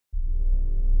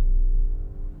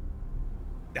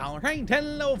Alright,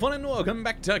 hello fun and welcome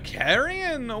back to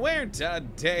Carrion, where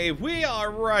today we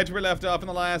are right where we left off in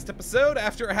the last episode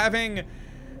after having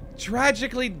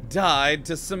tragically died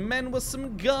to some men with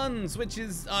some guns, which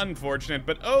is unfortunate,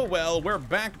 but oh well, we're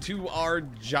back to our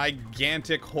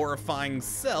gigantic, horrifying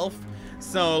self.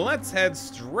 So let's head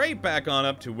straight back on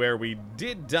up to where we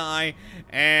did die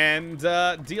and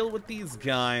deal with these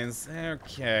guys.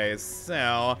 Okay,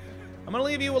 so I'm gonna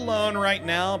leave you alone right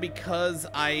now because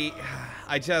I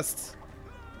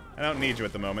don't need you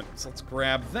at the moment. So let's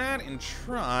grab that and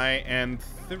try and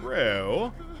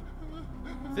throw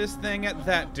this thing at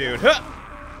that dude. Huh!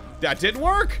 That didn't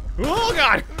work! Oh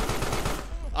god!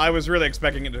 I was really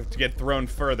expecting it to get thrown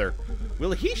further.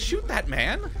 Will he shoot that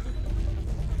man?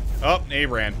 Oh, he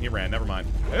ran, never mind.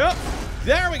 Oh,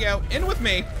 there we go, in with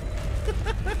me.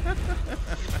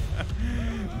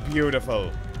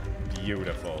 Beautiful,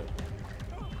 beautiful.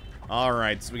 All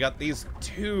right, so we got these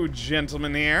two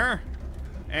gentlemen here.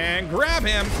 And grab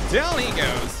him, down he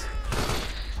goes.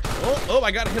 Oh,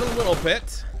 I gotta hit a little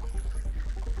bit.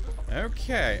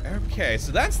 Okay,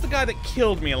 so that's the guy that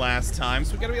killed me last time,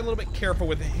 so we gotta be a little bit careful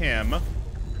with him.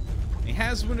 He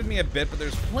has wounded me a bit, but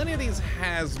there's plenty of these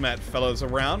hazmat fellows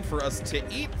around for us to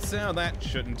eat, so that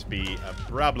shouldn't be a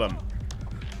problem.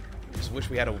 Just wish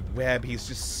we had a web. He's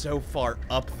just so far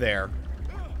up there.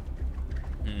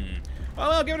 Well,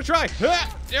 I'll give it a try.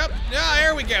 Ah, yep,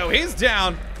 there we go. He's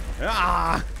down.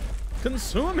 Ah,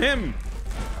 consume him.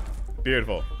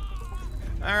 Beautiful.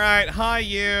 All right, hi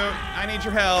you. I need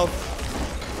your help.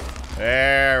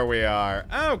 There we are.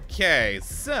 Okay,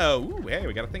 so, ooh, hey,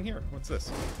 we got a thing here. What's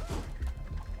this?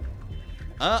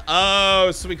 Uh-oh,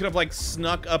 so we could have, like,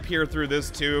 snuck up here through this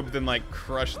tube, then, like,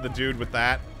 crushed the dude with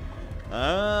that.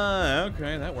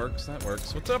 Okay, that works,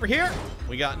 What's over here?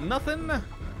 We got nothing,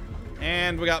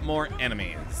 and we got more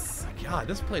enemies. God,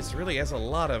 this place really has a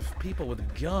lot of people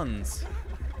with guns.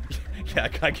 Yeah,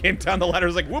 I came down the ladder,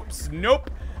 was like, whoops, nope.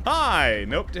 Hi,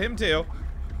 nope to him too.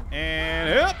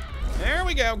 And, up, there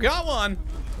we go, got one.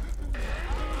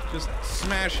 Just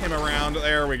smash him around,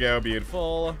 there we go,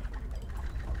 beautiful.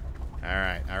 All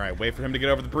right, wait for him to get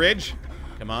over the bridge.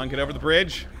 Come on, get over the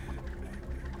bridge.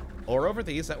 Or over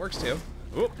these, that works too.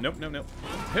 Oop, nope. Nope.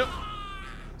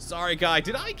 Sorry, guy,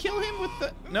 did I kill him with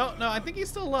the... No, I think he's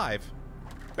still alive.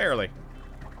 Barely.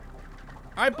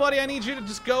 All right, buddy, I need you to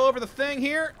just go over the thing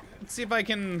here. Let's see if I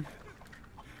can...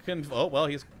 Oh, well,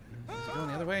 he's going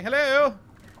the other way. Hello?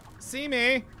 See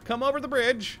me? Come over the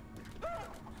bridge.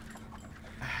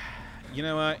 You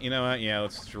know what? Yeah,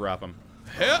 let's drop him.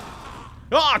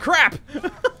 Oh, crap!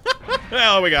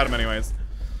 Well, we got him anyways.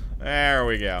 There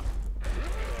we go.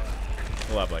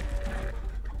 Lovely.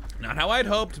 Not how I'd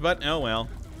hoped, but oh well.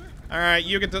 Alright,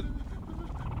 you get to...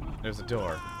 There's a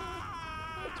door.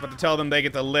 I was about to tell them they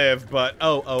get to live, but...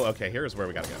 Oh, okay, here's where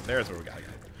we gotta go. There's where we gotta go.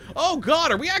 Oh,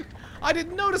 God, are we... I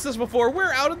didn't notice this before.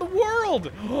 We're out in the world!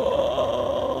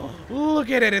 Oh, look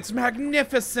at it. It's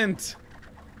magnificent.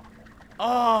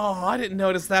 Oh, I didn't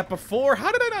notice that before.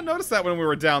 How did I not notice that when we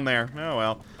were down there? Oh,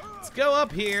 well. Let's go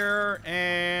up here,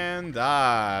 and,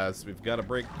 so we've got to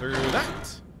break through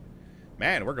that.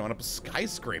 Man, we're going up a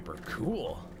skyscraper.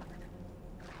 Cool.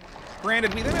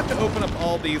 Granted, we then have to open up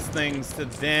all these things to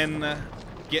then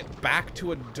get back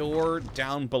to a door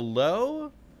down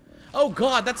below. Oh,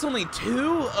 God, that's only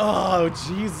 2? Oh,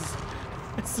 Jesus.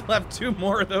 I still have 2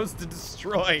 more of those to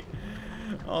destroy.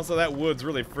 Also, that wood's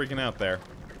really freaking out there.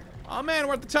 Oh man,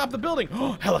 we're at the top of the building.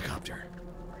 Oh, helicopter.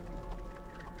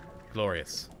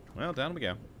 Glorious. Well, down we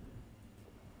go.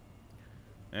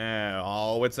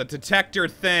 Oh, it's a detector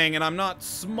thing, and I'm not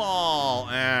small. All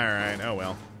right, oh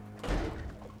well.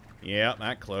 Yep,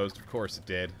 that closed. Of course it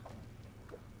did.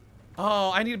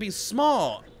 Oh, I need to be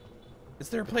small. Is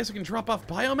there a place we can drop off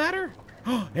biomatter?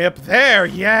 Up there,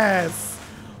 yes.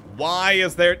 Why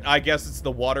is there... I guess it's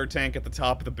the water tank at the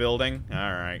top of the building. All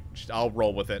right, I'll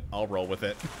roll with it.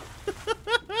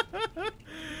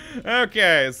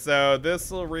 Okay, so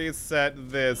this will reset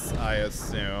this, I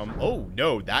assume. Oh,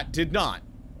 no, that did not.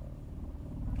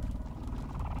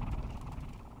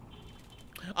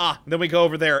 Ah, then we go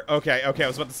over there. Okay, I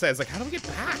was about to say, I was like, how do we get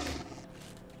back?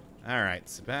 All right,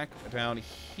 so back down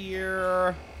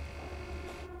here.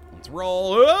 Let's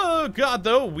roll. Oh, God,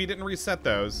 though, we didn't reset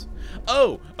those.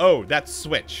 Oh, that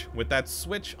switch. With that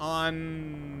switch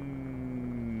on...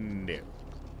 No.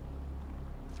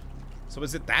 So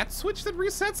is it that switch that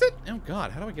resets it? Oh,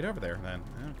 God, how do I get over there, then?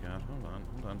 Oh, God, hold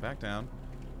on. Back down.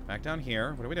 Back down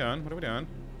here. What are we doing?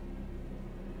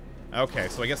 Okay,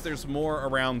 so I guess there's more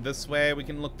around this way. We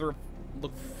can look through...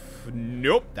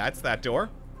 Nope, that's that door.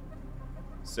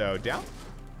 So, down.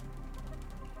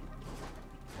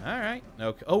 Alright.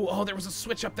 Okay. Oh, there was a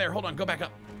switch up there. Hold on, go back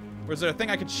up. Was there a thing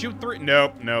I could shoot through?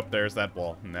 Nope, there's that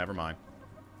wall. Never mind.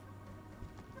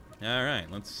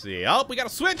 Alright, let's see. Oh, we got a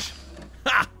switch!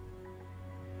 Ha!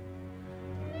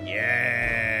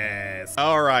 Yes!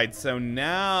 Alright, so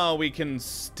now we can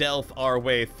stealth our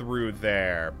way through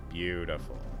there.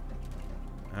 Beautiful.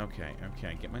 Okay,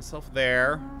 get myself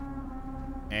there.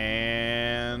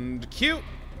 And cute.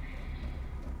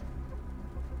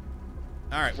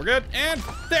 Alright, we're good. And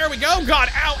there we go. God,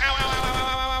 ow, ow, ow, ow, ow,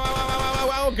 ow, ow, ow, ow,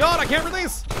 ow, ow, God, I can't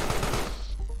release.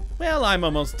 Well, I'm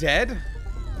almost dead.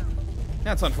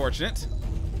 That's unfortunate.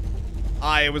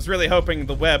 I was really hoping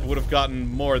the web would have gotten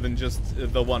more than just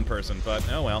the one person, but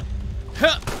oh well.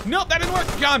 Huh. Nope, that didn't work.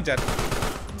 God, I'm dead.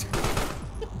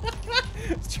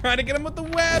 Let's try to get him with the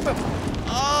web.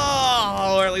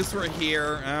 Oh, or at least we're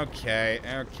here. Okay,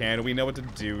 we know what to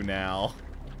do now.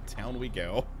 Down we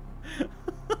go.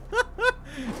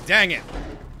 Dang it.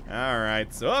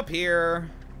 Alright, so up here.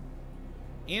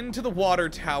 Into the water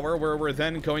tower, where we're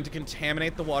then going to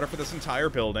contaminate the water for this entire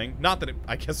building. Not that it,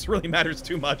 I guess, really matters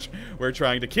too much. We're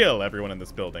trying to kill everyone in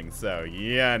this building, so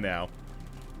yeah, no.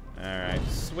 Alright,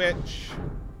 switch.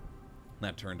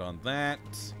 That turned on that.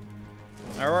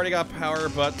 I already got power,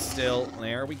 but still,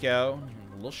 there we go.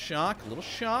 A little shock,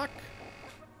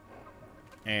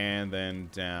 And then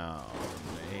down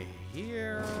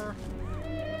here.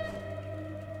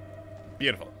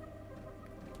 Beautiful.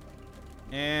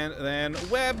 And then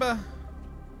web.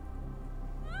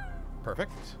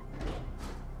 Perfect.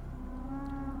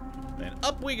 Then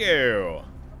up we go.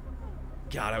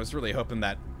 God, I was really hoping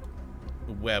that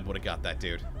web would have got that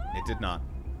dude. It did not.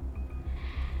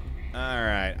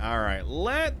 Alright,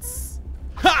 let's...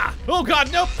 Ha! Oh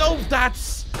god, nope, no,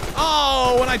 that's...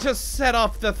 Oh, when I just set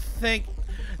off the thing...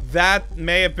 That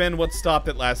may have been what stopped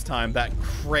it last time. That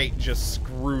crate just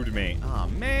screwed me. Aw,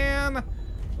 man.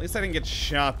 At least I didn't get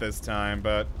shot this time,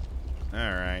 but...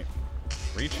 Alright.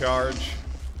 Recharge.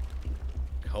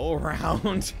 Go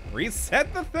around.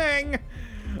 Reset the thing.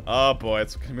 Oh boy,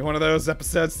 it's gonna be one of those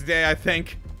episodes today, I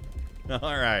think.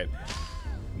 Alright.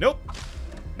 Nope.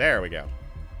 There we go.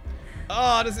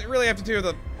 Oh, does it really have to do with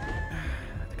the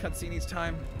cutscene each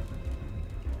time?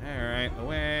 Alright,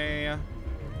 away.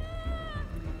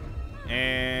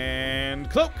 And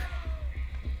cloak.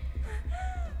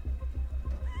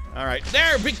 Alright,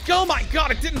 there we go. Oh my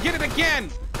god, I didn't get it again.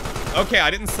 Okay, I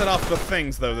didn't set off the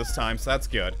things though this time, so that's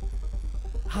good.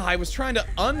 I was trying to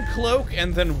uncloak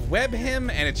and then web him,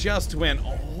 and it just went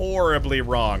horribly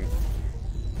wrong.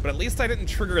 But at least I didn't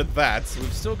trigger that, so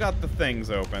we've still got the things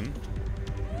open.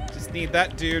 Just need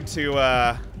that dude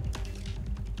to,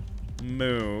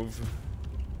 move.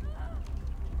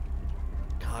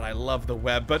 God, I love the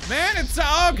web, but man, it's,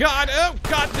 oh god,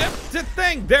 the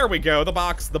thing. There we go, the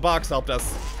box helped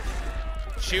us.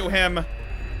 Chew him,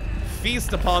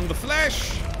 feast upon the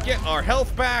flesh, get our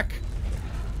health back.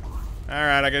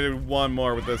 Alright, I gotta do one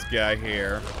more with this guy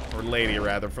here. Or lady,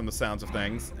 rather, from the sounds of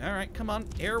things. Alright, come on.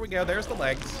 Here we go. There's the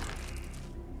legs.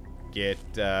 Get,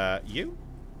 you?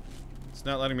 It's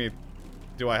not letting me...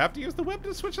 Do I have to use the web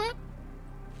to switch that?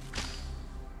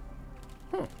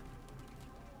 Huh.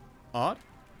 Odd.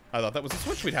 I thought that was a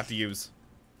switch we'd have to use.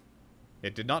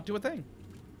 It did not do a thing.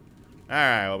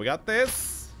 Alright, well, we got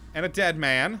this. And a dead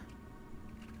man.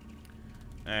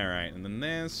 Alright, and then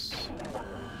this...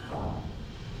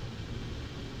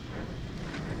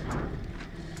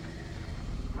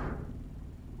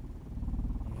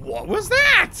 What was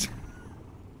that?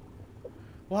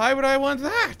 Why would I want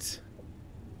that?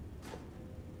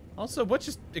 Also, what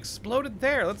just exploded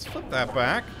there? Let's flip that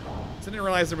back. I didn't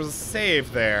realize there was a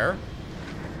save there.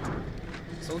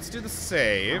 So let's do the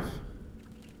save.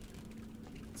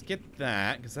 Let's get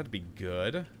that, because that'd be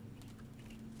good.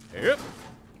 Yep.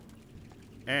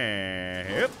 And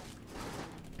yep.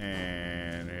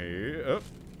 And yep.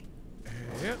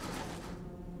 Yep.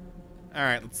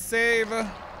 Alright, let's save.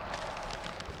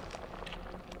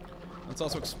 Let's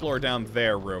also explore down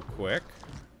there real quick.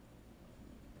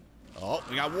 Oh,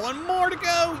 we got one more to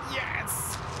go.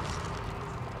 Yes.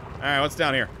 Alright, what's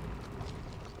down here?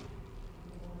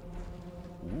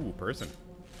 Ooh, person.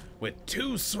 With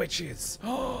 2 switches.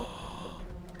 Oh.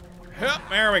 Yep,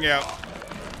 there we go.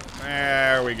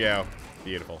 There we go.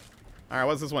 Beautiful. Alright,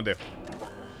 what does this one do?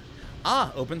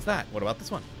 Ah, opens that. What about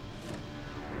this one?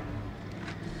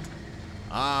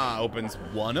 Ah, opens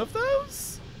one of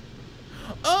those?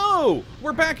 Oh,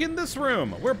 we're back in this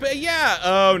room. Yeah.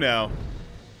 Oh, no.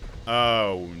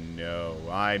 Oh, no.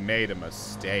 I made a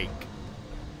mistake.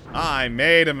 I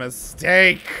made a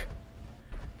mistake.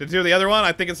 Did it do the other one?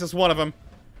 I think it's just one of them.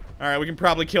 All right, we can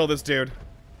probably kill this dude.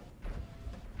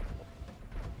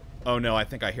 Oh no, I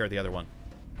think I hear the other one.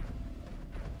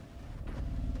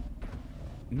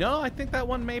 No, I think that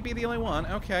one may be the only one.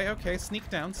 Okay, okay, sneak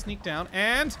down,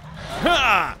 and...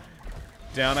 Ha!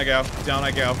 Down I go, down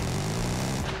I go.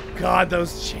 God,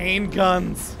 those chain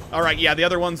guns. All right, yeah, the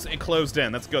other one's closed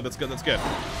in. That's good, that's good, that's good.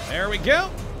 There we go.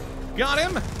 Got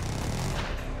him.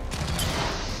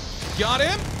 Got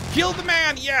him. Killed the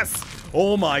man, yes.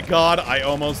 Oh my God, I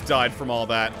almost died from all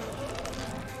that.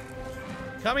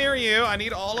 Come here, you. I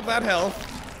need all of that health.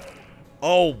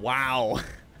 Oh, wow.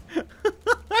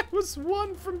 I was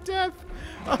one from death.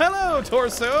 Oh, hello,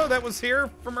 torso. That was here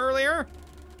from earlier.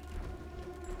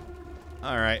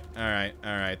 All right, all right,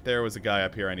 all right. There was a guy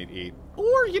up here I need to eat.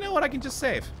 Or, you know what? I can just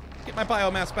save. Get my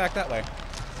biomass back that way.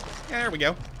 Yeah, there we go.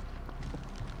 All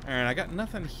right, I got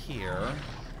nothing here.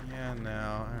 Yeah,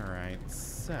 no. All right,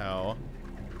 so...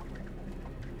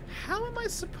 how am I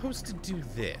supposed to do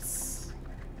this?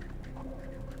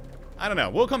 I don't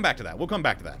know. We'll come back to that. We'll come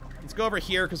back to that. Let's go over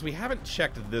here, because we haven't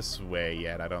checked this way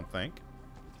yet, I don't think.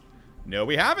 No,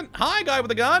 we haven't. Hi, guy with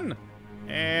a gun.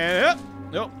 And...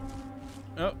 nope.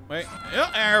 Oh, wait. Oh,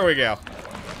 there we go.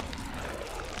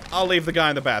 I'll leave the guy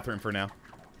in the bathroom for now.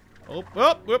 Oh,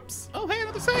 oh, whoops. Oh, hey,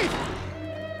 another save.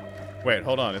 Wait,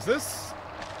 hold on. Is this...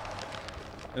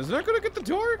 is that going to get the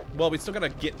door? Well, we still got to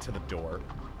get to the door.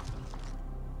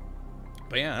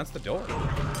 But yeah, that's the door.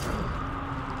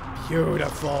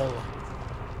 Beautiful.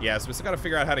 Yeah, so we still got to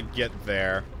figure out how to get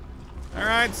there. All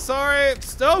right, sorry.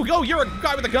 Oh, you're a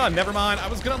guy with a gun. Never mind. I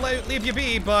was going to leave you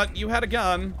be, but you had a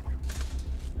gun.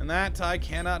 And that I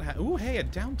cannot have. Ooh, hey, a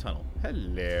down tunnel.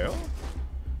 Hello.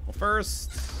 Well,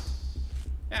 first...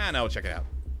 yeah, no, check it out.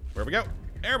 Where we go?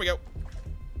 There we go.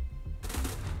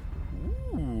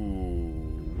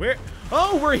 Ooh. Where?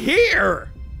 Oh, we're here!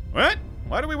 What?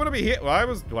 Why do we want to be here? Why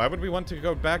would we want to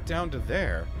go back down to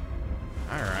there?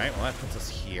 Alright, well, that puts us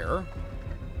here.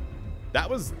 That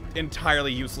was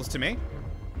entirely useless to me.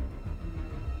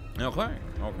 Okay,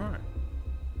 okay.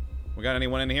 We got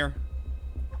anyone in here?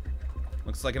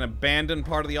 Looks like an abandoned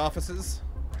part of the offices.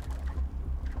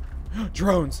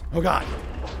 Drones! Oh god!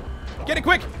 Get it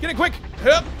quick! Get it quick!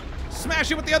 Hup! Smash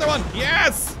it with the other one!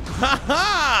 Yes! Ha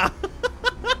ha!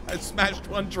 I smashed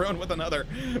one drone with another.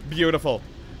 Beautiful.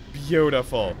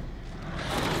 Beautiful.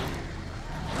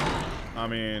 I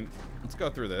mean, let's go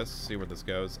through this, see where this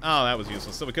goes. Oh, that was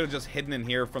useless. So we could have just hidden in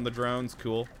here from the drones.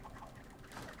 Cool.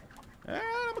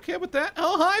 I'm okay with that.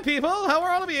 Oh, hi, people. How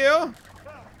are all of you?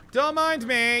 Don't mind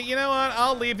me. You know what?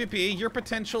 I'll leave you be. Your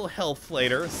potential health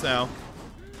later, so.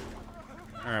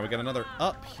 All right, we got another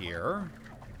up here.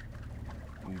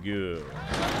 Good.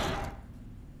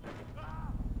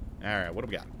 All right, what do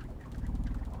we got?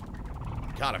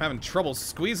 God, I'm having trouble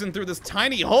squeezing through this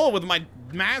tiny hole with my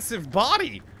massive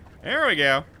body. There we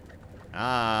go.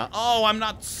 Oh, I'm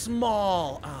not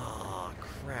small. Oh,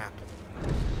 crap.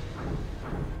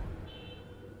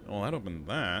 Oh, that opened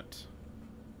that.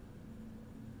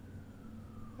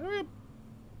 How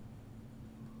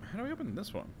do we open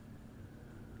this one?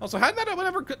 Also, how did that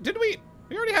whatever did we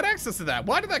already had access to that?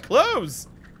 Why did that close?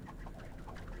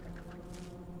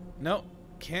 Nope.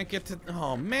 Can't get to...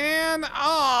 oh, man.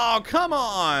 Oh, come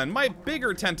on. My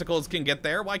bigger tentacles can get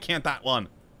there. Why can't that one?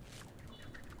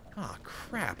 Oh,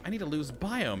 crap. I need to lose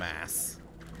biomass.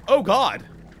 Oh, God.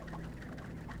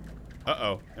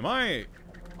 Uh-oh. Am I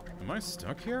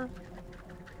stuck here?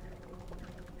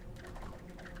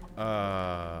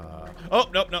 Oh,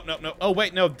 nope, nope, nope, nope. Oh,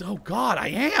 wait, no. Oh, God, I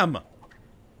am.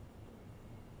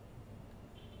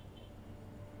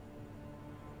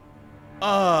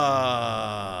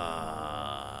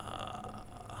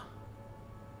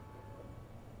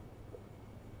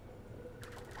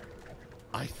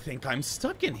 I think I'm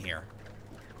stuck in here.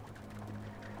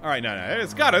 All right, no,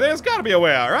 there's gotta be a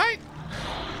way out, right?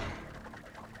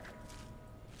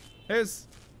 There's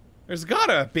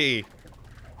gotta be.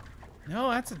 No,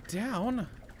 that's a down.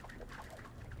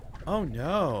 Oh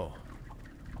no.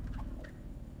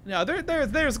 No,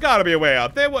 there's gotta be a way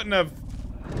out. They wouldn't have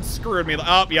screwed me.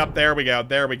 Oh, yep, there we go.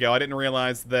 There we go. I didn't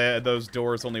realize that those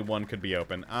doors only one could be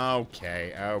open.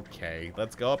 Okay, okay.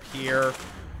 Let's go up here.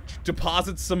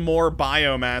 Deposit some more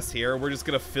biomass here. We're just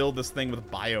gonna fill this thing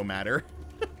with biomatter.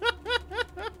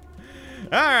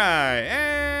 Alright,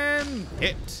 and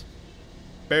hit.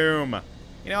 Boom.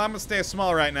 You know, I'm gonna stay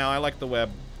small right now. I like the web.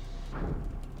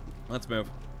 Let's move.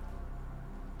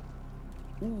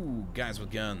 Ooh, guys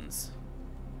with guns.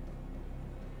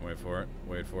 Wait for it,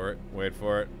 wait for it, wait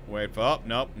for it, wait for... oh,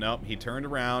 nope, nope, he turned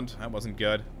around. That wasn't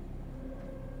good.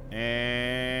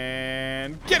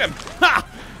 And... get him! Ha!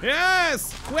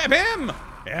 Yes! Whip him!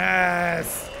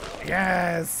 Yes!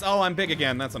 Yes! Oh, I'm big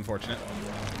again. That's unfortunate.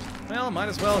 Well, might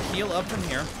as well heal up from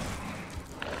here.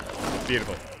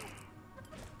 Beautiful.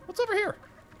 What's over here?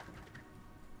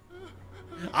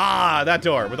 Ah, that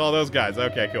door with all those guys.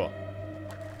 Okay, cool.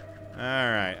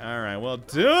 Alright, alright. Well,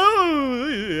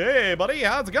 dude. Hey, buddy.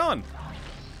 How's it going?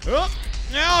 Oh,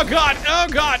 oh God. Oh,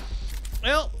 God.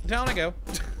 Well, down I go.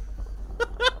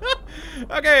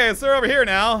 Okay, so we're over here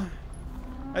now.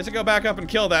 I should go back up and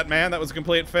kill that man. That was a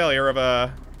complete failure of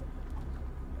a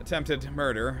attempted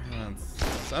murder.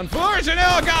 That's unfortunate.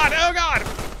 Oh, God. Oh, God.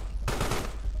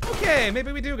 Okay,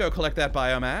 maybe we do go collect that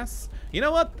biomass. You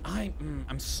know what?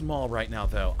 I'm small right now,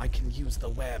 though. I can use the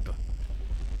web.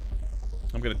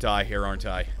 I'm gonna die here, aren't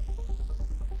I?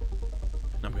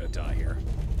 I'm gonna die here.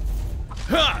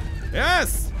 Ha!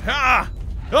 Yes! Ha!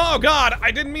 Oh, God!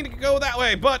 I didn't mean to go that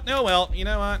way, but oh well. You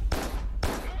know what?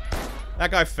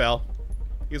 That guy fell.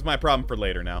 He's my problem for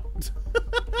later now.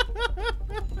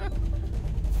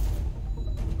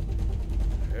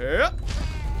 Yep.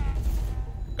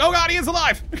 Oh, God! He is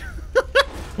alive!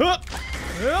 Yep.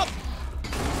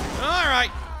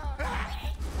 Alright.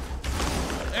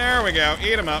 There we go.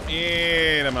 Eat him up.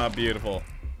 Eat him up. Beautiful.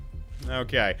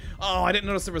 Okay. Oh, I didn't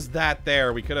notice there was that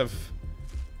there. We could have,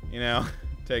 you know,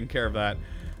 taken care of that.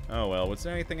 Oh, well. Was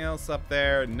there anything else up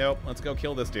there? Nope. Let's go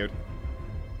kill this dude.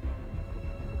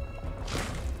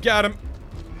 Got him.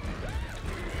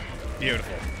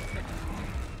 Beautiful.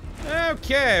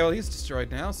 Okay. Well, he's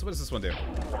destroyed now. So what does this one do?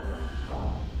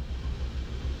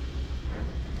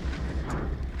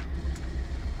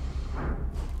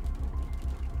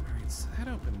 So that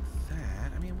opened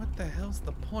that. I mean, what the hell's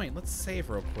the point? Let's save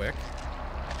real quick.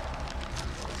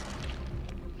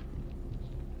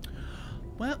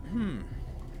 Well, well,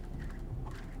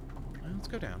 let's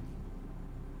go down.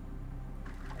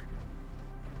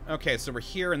 Okay, so we're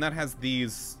here, and that has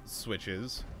these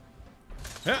switches.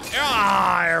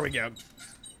 Ah, there we go.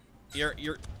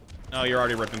 Oh, you're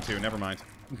already ripping too. Never mind.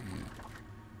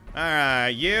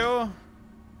 Alright, you.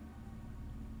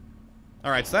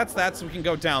 Alright, so that's that, so we can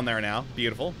go down there now.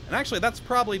 Beautiful. And actually, that's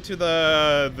probably to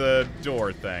the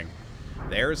door thing.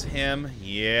 There's him.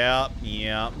 Yep,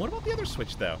 yep. What about the other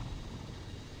switch, though?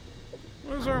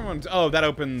 What is our one? Oh, that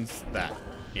opens that.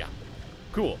 Yeah.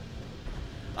 Cool.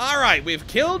 Alright, we've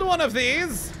killed one of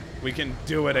these. We can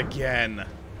do it again.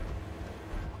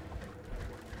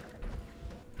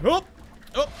 Oh!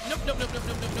 Oh, nope, nope, nope, nope,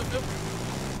 nope, nope, nope.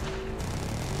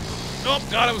 Oh,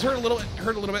 God, I was hurt a little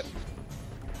bit.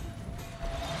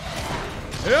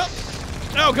 Yep.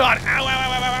 Oh, God. Ow, ow,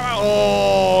 ow, ow, ow, ow.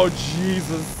 Oh,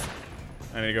 Jesus.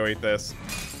 I need to go eat this.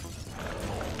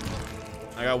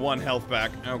 I got 1 health back.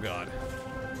 Oh, God.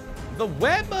 The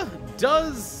web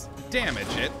does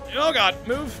damage it. Oh, God.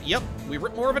 Move. Yep. We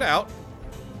rip more of it out.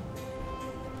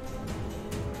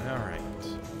 All right.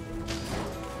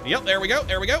 Yep. There we go.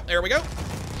 There we go. There we go.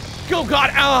 Oh, God.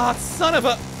 Ah, son of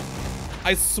a...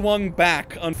 I swung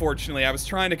back, unfortunately. I was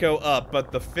trying to go up,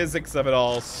 but the physics of it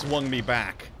all swung me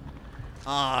back.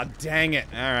 Ah, dang it.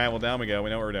 Alright, well, down we go. We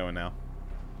know what we're doing now.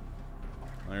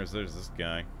 There's this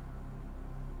guy.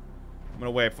 I'm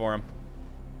gonna wait for him.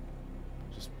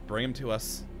 Just bring him to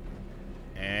us.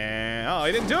 And... oh,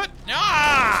 he didn't do it?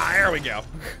 Ah! There we go.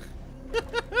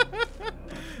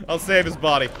 I'll save his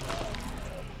body.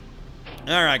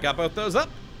 Alright, got both those up.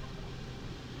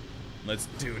 Let's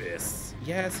do this.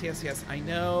 Yes, yes, yes, I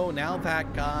know. Now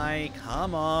that guy.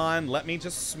 Come on. Let me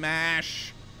just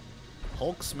smash.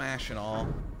 Hulk smash and all.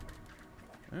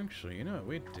 Actually, you know what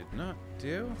we did not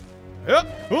do?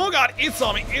 Oh, God. It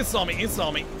saw me. It saw me. It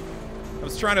saw me. I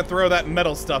was trying to throw that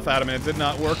metal stuff at him and it did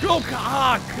not work. Oh,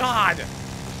 God. God.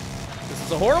 This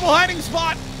is a horrible hiding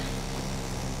spot.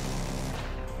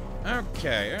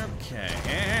 Okay, okay.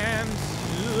 And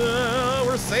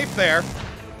we're safe there.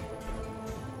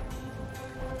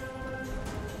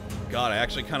 God, I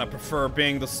actually kind of prefer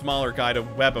being the smaller guy to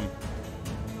web him.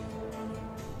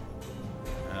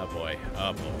 Oh boy,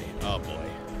 oh boy, oh boy.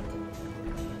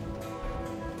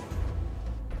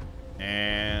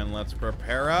 And let's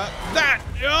prepare that!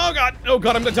 Oh God, oh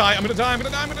God, I'm gonna die, I'm gonna die, I'm gonna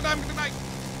die, I'm gonna die, I'm gonna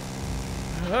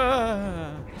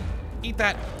die! Eat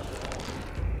that.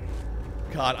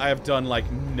 God, I have done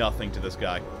like nothing to this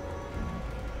guy.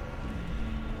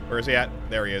 Where is he at?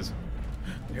 There he is.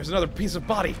 There's another piece of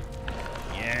body.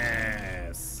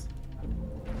 Yes.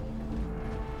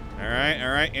 All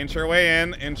right. Inch our way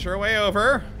in. Inch our way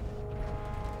over.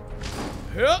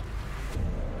 Yep.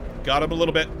 Got him a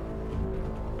little bit.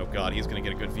 Oh, God. He's going to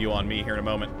get a good view on me here in a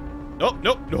moment. Oh,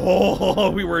 nope. Oh,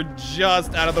 we were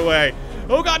just out of the way.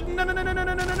 Oh, God. No. Oh,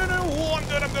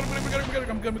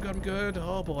 I'm good. I'm good.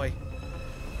 Oh, boy.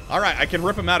 All right. I can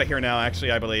rip him out of here now,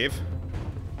 actually, I believe.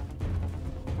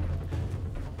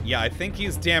 Yeah, I think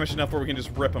he's damaged enough where we can just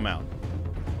rip him out.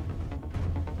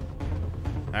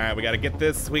 Alright, we gotta get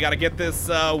this. We gotta get this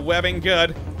webbing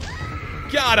good.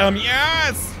 Got him!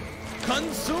 Yes!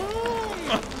 Consume!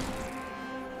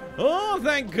 Oh,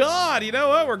 thank God! You know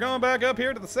what? We're going back up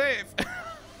here to the safe.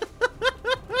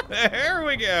 There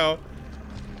we go.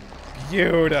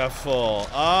 Beautiful.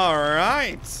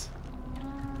 Alright.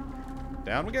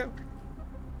 Down we go.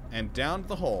 And down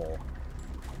the hole.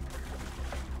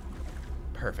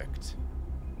 Perfect.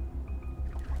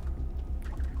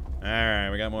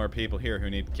 Alright, we got more people here who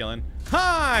need killing.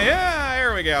 Hi! Yeah,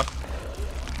 there we go.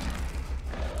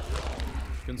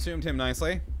 Consumed him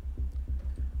nicely.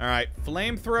 Alright,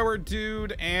 flamethrower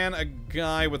dude and a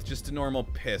guy with just a normal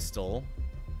pistol.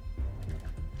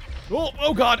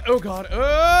 Oh God, oh God,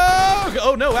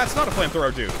 oh no, that's not a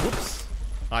flamethrower dude. Whoops.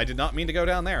 I did not mean to go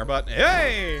down there, but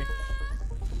hey!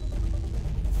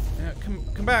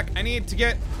 Come back, I need to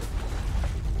get...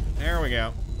 There we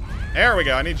go. There we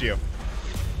go, I need you.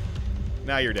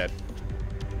 Now you're dead.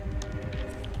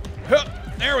 Huh,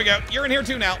 there we go, you're in here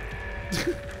too now.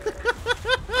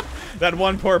 That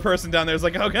one poor person down there is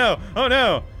like, oh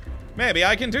no, maybe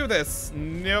I can do this.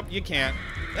 Nope, you can't.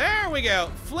 There we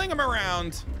go, fling him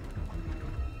around.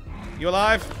 You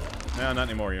alive? No, not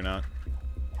anymore, you're not.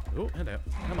 Oh, hello,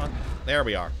 come on. There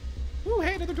we are. Ooh,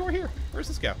 hey, another door here. Where's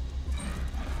this go?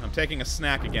 I'm taking a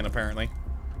snack again, apparently.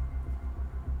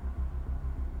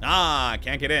 Ah,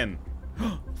 can't get in.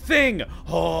 Thing!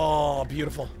 Oh,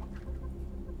 beautiful.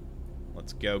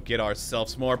 Let's go get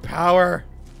ourselves more power.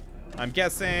 I'm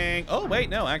guessing... Oh, wait,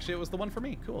 no, actually, it was the one for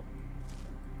me. Cool.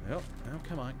 Oh,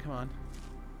 come on, come on.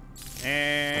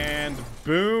 And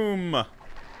boom.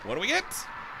 What do we get?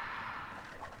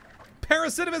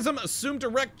 Parasitism, assume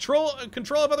direct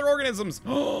control of other organisms.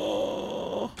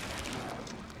 Oh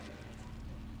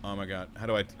my God, how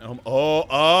do I...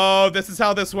 Oh, this is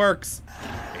how this works.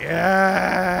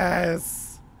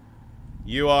 Yes.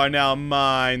 You are now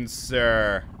mine,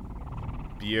 sir.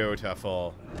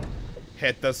 Beautiful.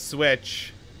 Hit the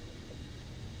switch.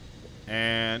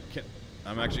 And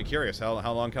I'm actually curious,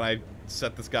 how long can I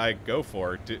set this guy go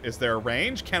for? Is there a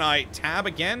range? Can I tab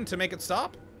again to make it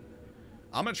stop?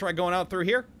 I'm gonna try going out through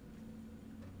here.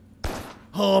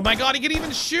 Oh my God, he can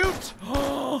even shoot!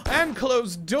 Oh, and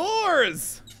close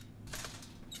doors!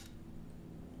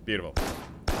 Beautiful.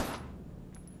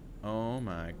 Oh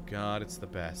my God, it's the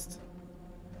best.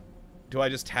 Do I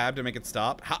just tab to make it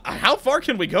stop? How far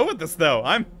can we go with this, though?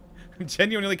 I'm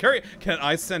genuinely curious. Can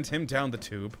I send him down the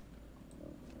tube?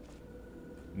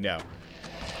 No.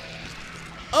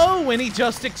 Oh, and he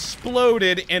just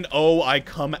exploded, and oh, I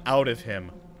come out of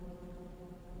him.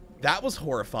 That was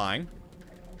horrifying.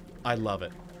 I love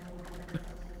it.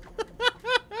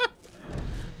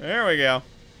 There we go.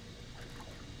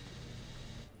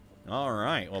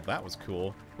 Alright, well that was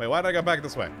cool. Wait, why did I go back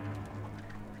this way?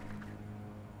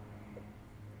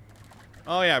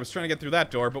 Oh yeah, I was trying to get through that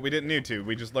door, but we didn't need to.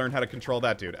 We just learned how to control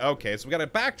that dude. Okay, so we gotta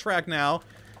backtrack now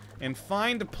and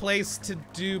find a place to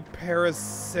do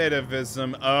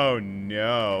parasitivism. Oh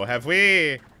no, have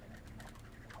we?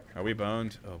 Are we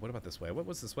boned? Oh, what about this way? What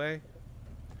was this way?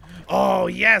 Oh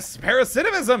yes,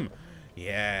 parasitivism!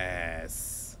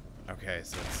 Yes. Okay,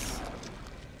 so let's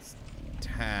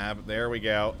tab. There we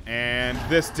go. And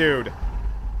this dude.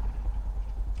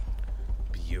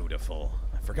 Beautiful.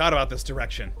 I forgot about this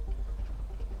direction.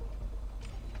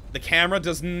 The camera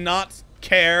does not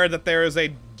care that there is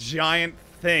a giant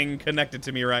thing connected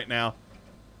to me right now.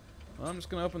 Well, I'm just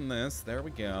gonna open this. There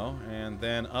we go. And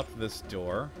then up this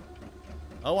door.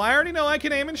 Oh, I already know I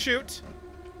can aim and shoot.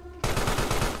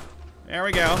 There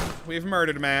we go. We've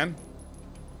murdered a man.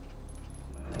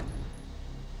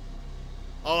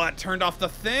 Oh, that turned off the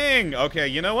thing. Okay,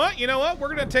 you know what? You know what? We're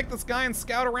gonna take this guy and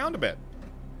scout around a bit.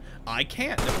 I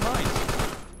can't. Never mind.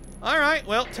 All right.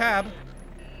 Well, tab.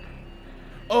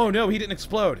 Oh no, he didn't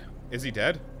explode. Is he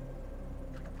dead?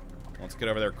 Let's get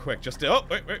over there quick. Just to, oh,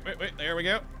 wait. There we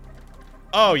go.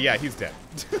 Oh yeah, he's dead.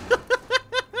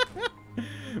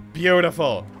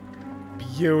 Beautiful.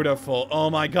 Beautiful. Oh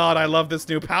my God, I love this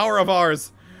new power of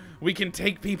ours. We can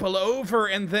take people over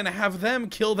and then have them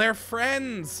kill their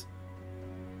friends.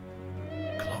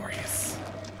 Glorious.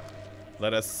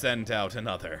 Let us send out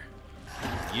another.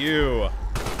 You.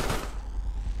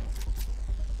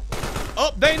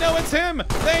 Oh, they know it's him!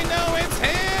 They know it's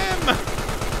him!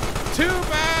 Too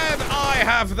bad I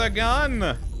have the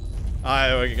gun.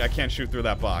 I can't shoot through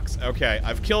that box. Okay,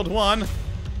 I've killed one.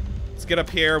 Let's get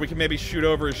up here. We can maybe shoot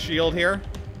over his shield here.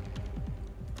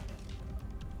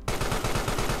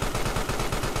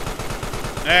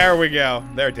 There we go.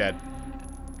 They're dead.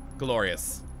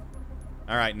 Glorious.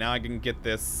 Alright, now I can get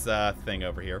this thing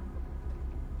over here.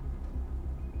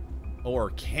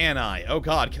 Or can I? Oh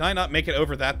god, can I not make it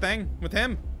over that thing with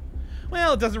him?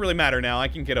 Well, it doesn't really matter now. I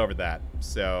can get over that.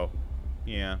 So,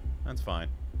 yeah, that's fine.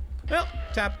 Well,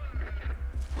 tap.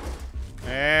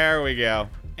 There we go.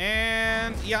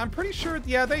 And, yeah, I'm pretty sure,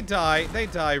 yeah, they die. They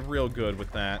die real good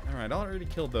with that. Alright, I already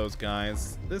killed those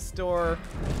guys. This door.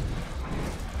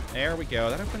 There we go.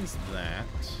 That opens that.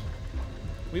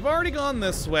 We've already gone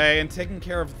this way and taken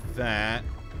care of that.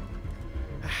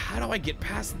 How do I get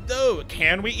past those?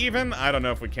 Can we even? I don't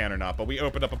know if we can or not, but we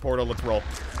opened up a portal. Let's roll.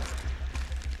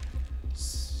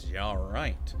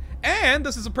 Alright. And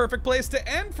this is a perfect place to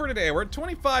end for today. We're at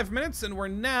 25 minutes, and we're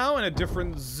now in a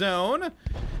different zone.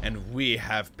 And we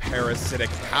have parasitic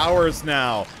powers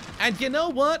now. And you know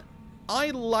what? I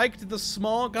liked the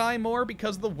small guy more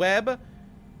because of the web.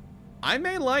 I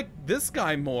may like this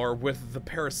guy more with the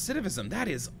parasitivism. That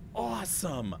is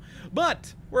awesome.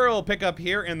 But we'll pick up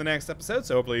here in the next episode,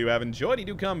 so hopefully you have enjoyed. You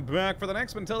do come back for the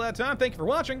next one. Until that time, thank you for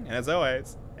watching, and as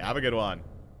always, have a good one.